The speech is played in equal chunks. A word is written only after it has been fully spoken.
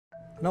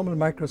Normal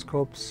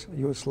microscopes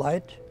use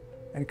light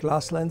and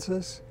glass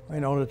lenses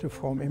in order to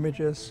form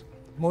images.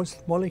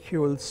 Most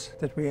molecules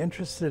that we're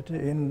interested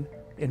in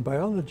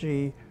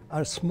biology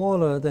are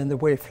smaller than the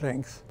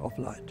wavelength of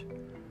light.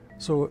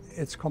 So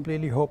it's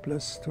completely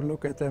hopeless to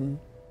look at them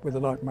with a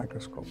light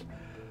microscope.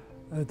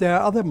 There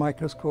are other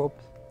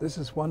microscopes, this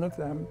is one of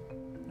them,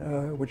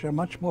 which are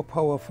much more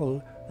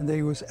powerful, and they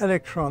use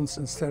electrons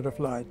instead of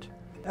light.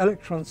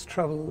 Electrons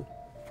travel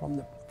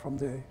from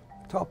the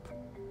top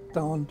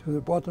down to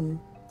the bottom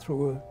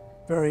through a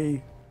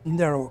very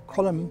narrow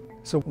column.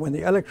 So when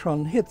the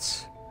electron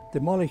hits,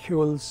 the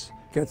molecules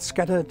get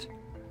scattered,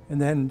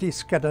 and then these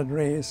scattered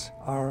rays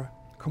are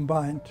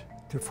combined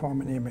to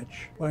form an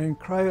image. Well, in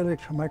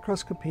cryo-electron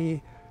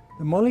microscopy,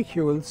 the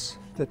molecules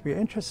that we're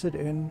interested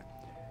in,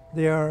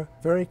 they are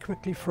very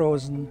quickly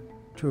frozen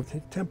to the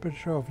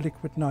temperature of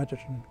liquid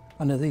nitrogen.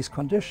 Under these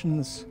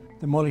conditions,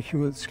 the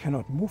molecules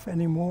cannot move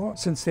anymore.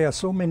 Since there are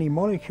so many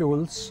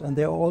molecules and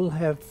they all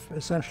have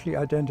essentially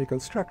identical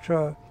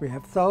structure, we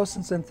have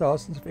thousands and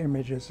thousands of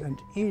images, and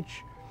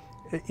each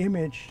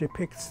image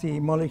depicts the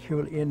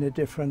molecule in a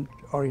different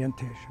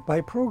orientation.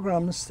 By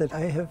programs that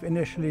I have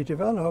initially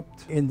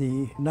developed in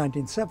the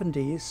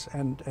 1970s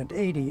and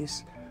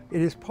 80s,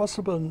 it is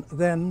possible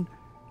then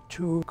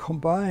to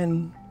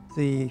combine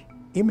the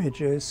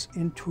images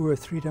into a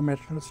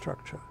three-dimensional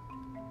structure.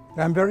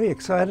 I'm very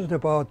excited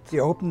about the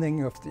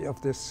opening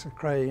of this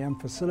cryo-EM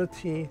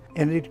facility,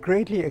 and it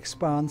greatly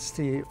expands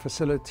the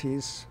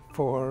facilities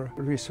for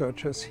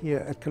researchers here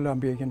at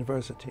Columbia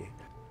University.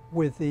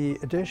 With the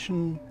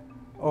addition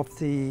of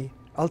the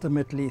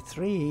ultimately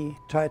 3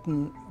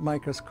 Titan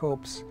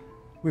microscopes,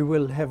 we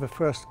will have a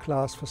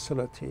first-class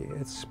facility.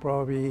 It's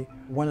probably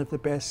one of the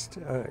best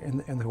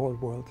in the whole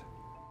world.